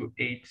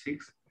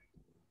 5.286.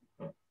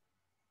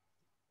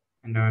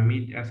 And our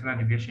standard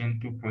deviation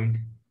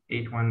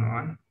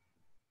 2.811.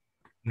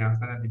 And our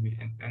standard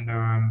deviation and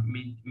our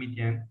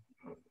median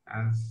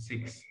as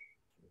 6.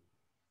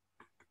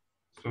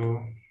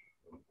 So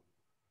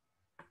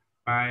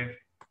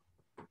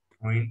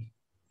 5.28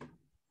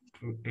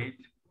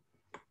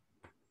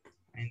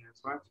 minus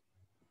what?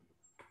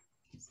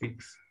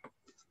 6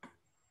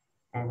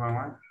 over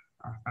what?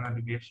 Our standard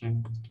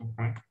deviation is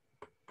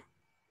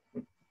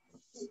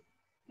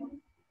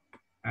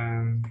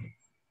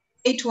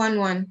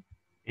 811.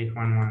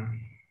 811.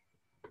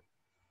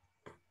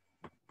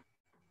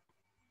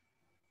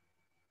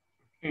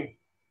 Okay.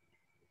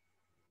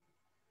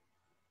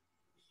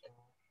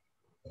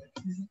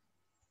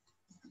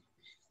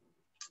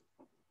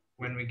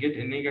 When we get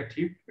a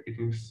negative, it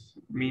will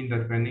mean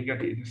that we're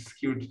negative, it is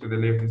skewed to the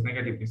left, it's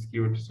negatively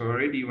skewed. So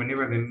already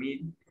whenever the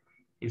mean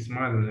is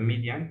smaller than the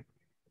median,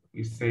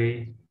 we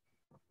say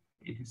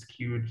it is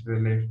skewed to the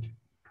left.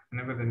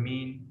 Whenever the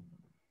mean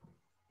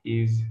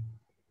is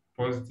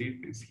positive,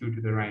 it's skewed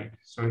to the right.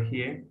 So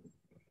here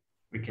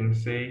we can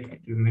say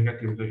it is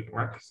negatively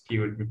what?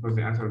 Skewed, because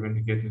the answer we're going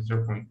to get is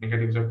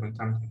negative 0 point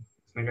something.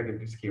 It's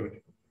negatively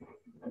skewed.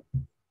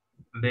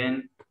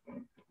 Then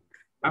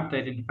after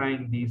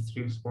identifying these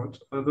 3 spots,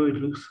 although it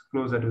looks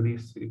closer to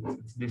this,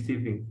 it's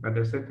deceiving, but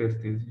the safest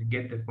is you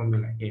get the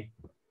formula here.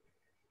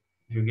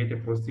 If you get a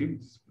positive,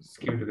 it's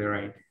skewed to the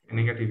right, a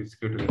negative is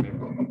skewed to the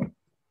left.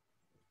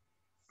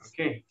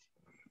 Okay.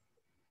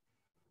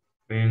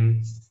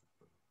 Then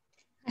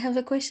I have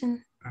a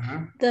question.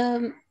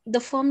 The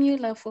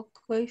formula for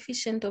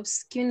coefficient of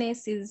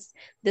skewness is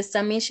the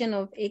summation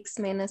of x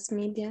minus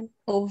median,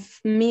 of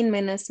mean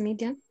minus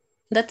median.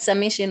 That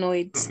summation, or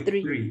it's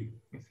 3?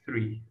 It's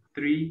 3.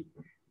 3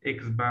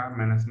 x bar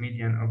minus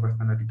median over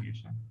standard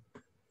deviation.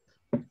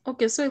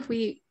 Okay, so if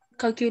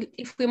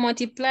we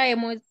multiply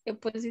a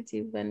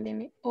positive and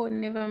then, oh,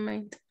 never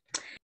mind.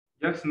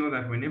 Just know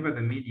that whenever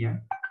the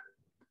median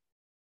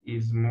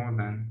is more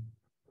than,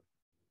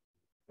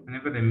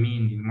 whenever the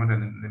mean is more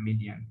than the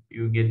median,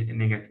 you get a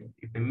negative.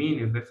 If the mean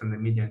is less than the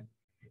median,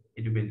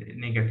 it will be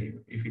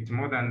negative. If it's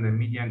more than the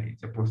median,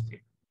 it's a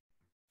positive.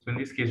 So in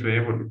this case,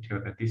 we're able to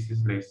tell that this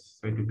is less,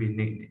 so it will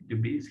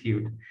be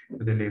skewed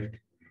to the left.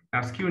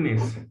 Now,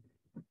 skewness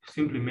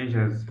simply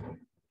measures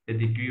the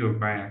degree of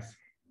bias.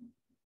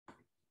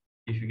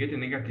 If you get a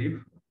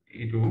negative,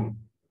 it will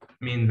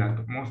mean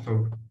that most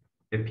of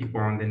the people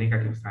are on the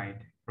negative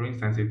side. For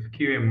instance, if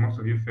QM, most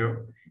of you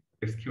fail,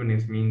 the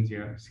skewness means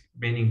you're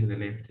bending to the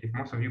left. If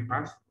most of you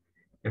pass,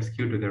 you're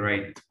skewed to the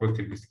right, it's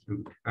positively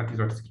skewed. That is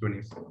what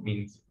skewness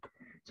means.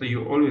 So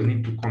you always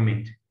need to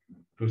comment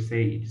to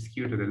say it's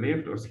skewed to the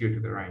left or skewed to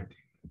the right.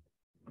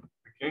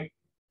 Okay?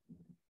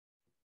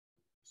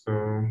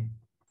 So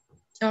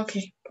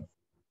Okay.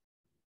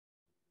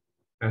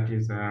 that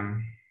is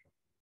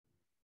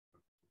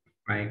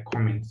my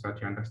comment so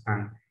that you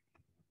understand.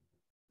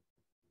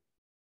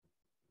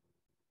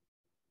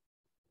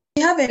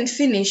 We haven't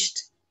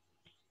finished.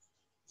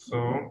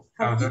 So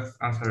I'll just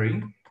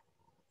answering.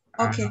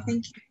 Okay,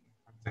 thank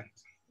you.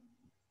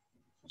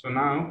 So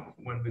now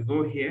when we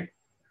go here,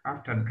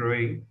 after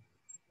drawing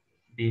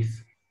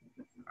this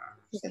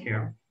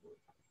scale,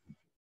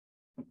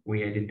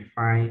 we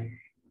identify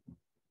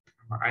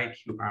our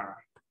IQR.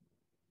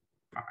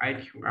 Our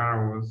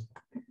IQR was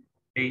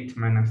 8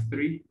 minus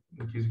 3,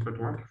 which is equal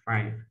to what?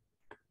 5.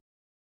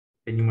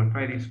 Then you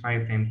multiply this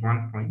 5 times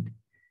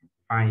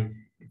 1.5.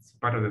 It's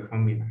part of the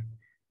formula.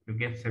 You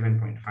get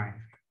 7.5.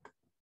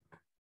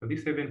 So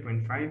this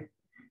 7.5,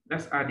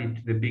 let's add it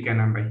to the bigger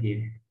number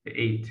here, the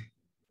 8,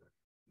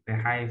 the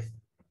highest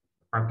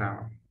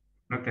quartile,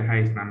 not the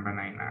highest number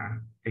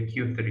 9, the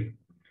Q3.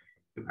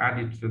 You add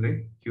it to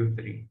the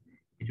Q3.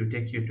 It will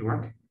take you to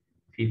what?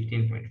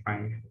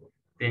 15.5.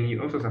 Then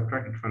you also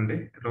subtract it from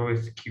the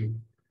lowest Q,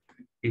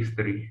 is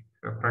 3.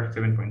 Subtract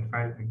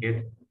 7.5, you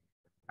get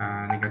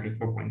negative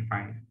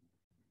 4.5.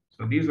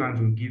 So these ones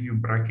will give you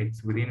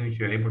brackets within which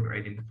you're able to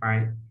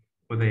identify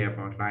whether you're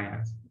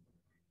outliers.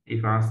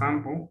 If our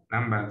sample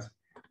numbers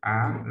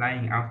are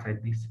lying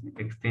outside this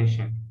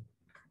extension,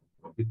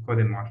 we call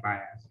them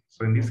outliers.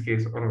 So in this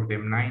case, all of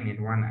them, 9 and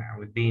 1, are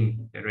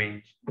within the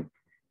range.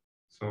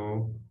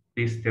 So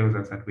this tells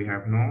us that we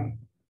have no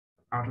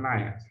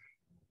outliers.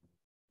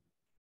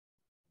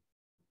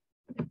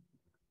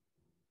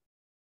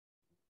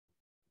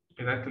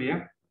 Is that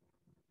clear?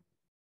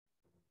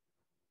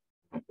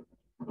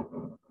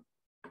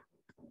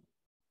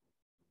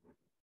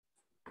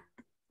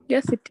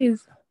 Yes, it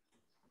is.